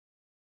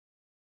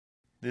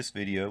This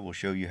video will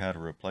show you how to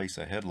replace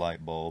a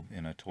headlight bulb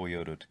in a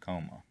Toyota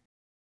Tacoma.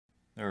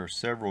 There are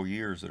several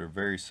years that are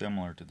very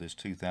similar to this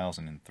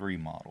 2003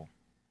 model.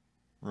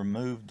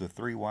 Remove the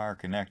 3-wire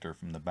connector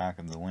from the back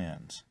of the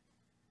lens.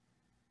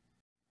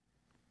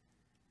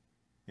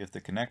 If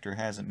the connector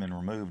hasn't been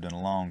removed in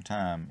a long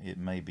time, it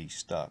may be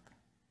stuck.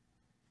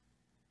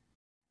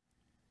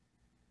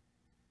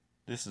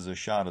 This is a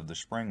shot of the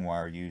spring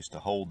wire used to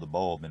hold the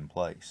bulb in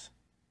place.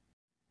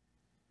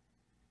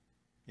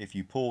 If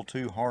you pull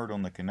too hard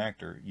on the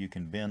connector, you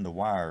can bend the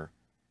wire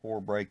or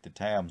break the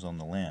tabs on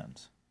the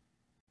lens.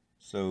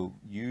 So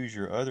use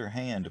your other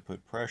hand to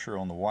put pressure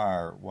on the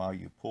wire while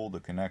you pull the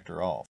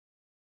connector off.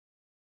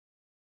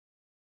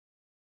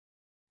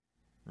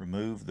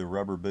 Remove the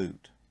rubber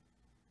boot.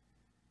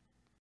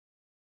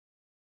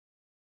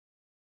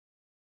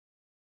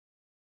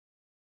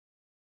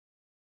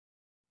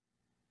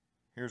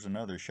 Here's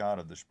another shot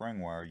of the spring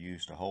wire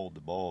used to hold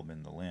the bulb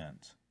in the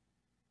lens.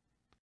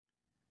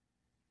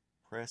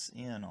 Press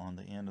in on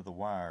the end of the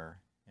wire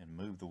and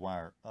move the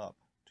wire up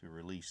to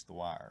release the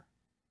wire.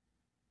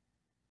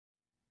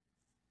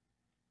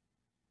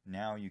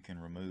 Now you can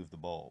remove the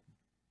bulb.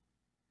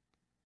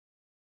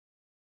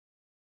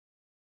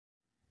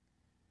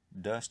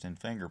 Dust and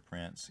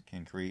fingerprints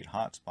can create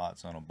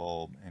hotspots on a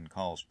bulb and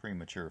cause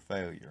premature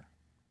failure.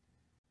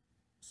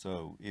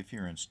 So if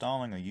you're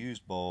installing a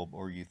used bulb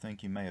or you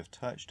think you may have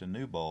touched a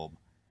new bulb,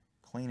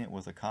 clean it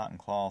with a cotton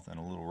cloth and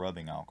a little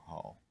rubbing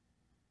alcohol.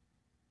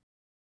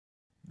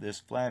 This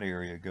flat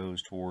area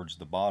goes towards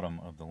the bottom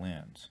of the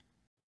lens.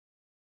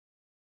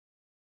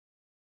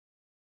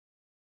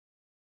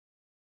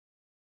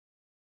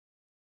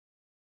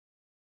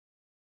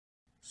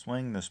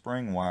 Swing the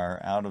spring wire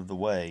out of the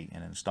way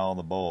and install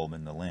the bulb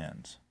in the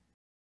lens.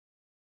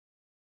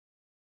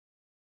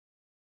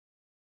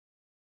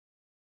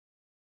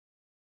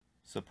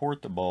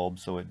 Support the bulb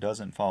so it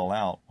doesn't fall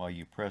out while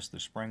you press the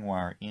spring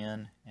wire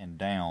in and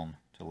down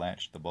to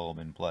latch the bulb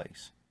in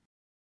place.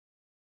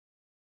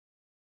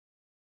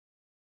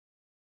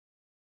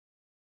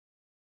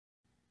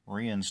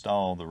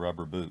 Reinstall the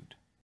rubber boot.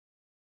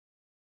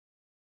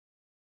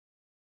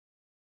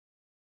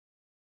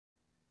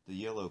 The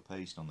yellow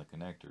paste on the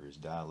connector is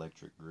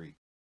dielectric grease.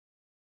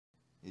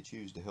 It's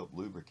used to help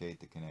lubricate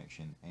the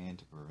connection and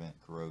to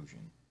prevent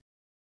corrosion.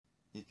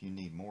 If you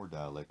need more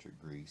dielectric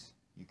grease,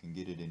 you can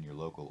get it in your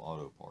local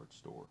auto parts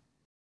store.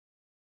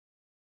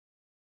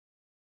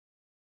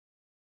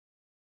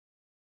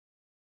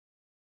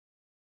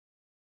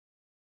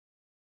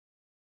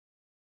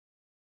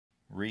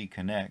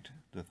 Reconnect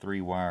the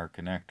 3-wire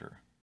connector.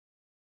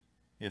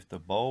 If the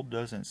bulb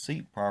doesn't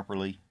seat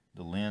properly,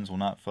 the lens will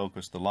not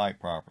focus the light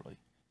properly,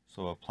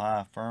 so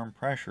apply firm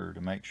pressure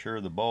to make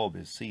sure the bulb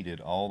is seated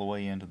all the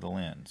way into the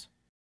lens.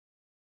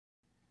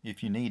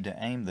 If you need to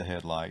aim the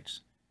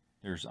headlights,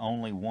 there's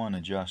only one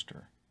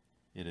adjuster.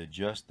 It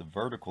adjusts the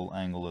vertical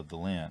angle of the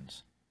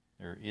lens.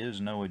 There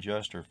is no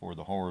adjuster for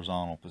the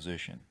horizontal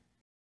position.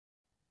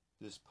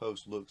 This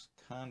post looks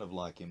kind of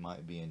like it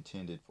might be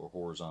intended for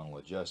horizontal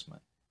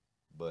adjustment,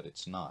 but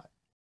it's not.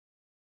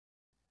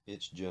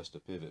 It's just a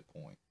pivot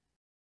point.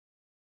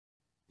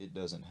 It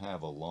doesn't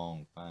have a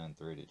long, fine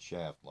threaded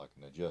shaft like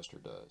an adjuster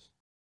does.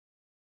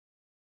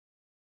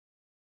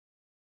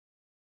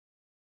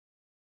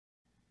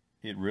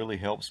 It really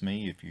helps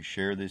me if you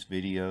share this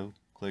video,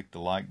 click the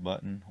like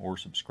button, or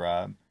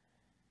subscribe.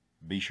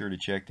 Be sure to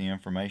check the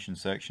information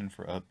section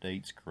for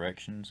updates,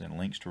 corrections, and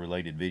links to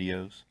related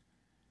videos.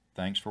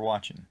 Thanks for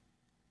watching.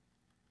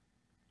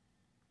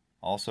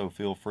 Also,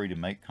 feel free to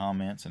make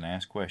comments and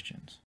ask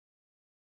questions.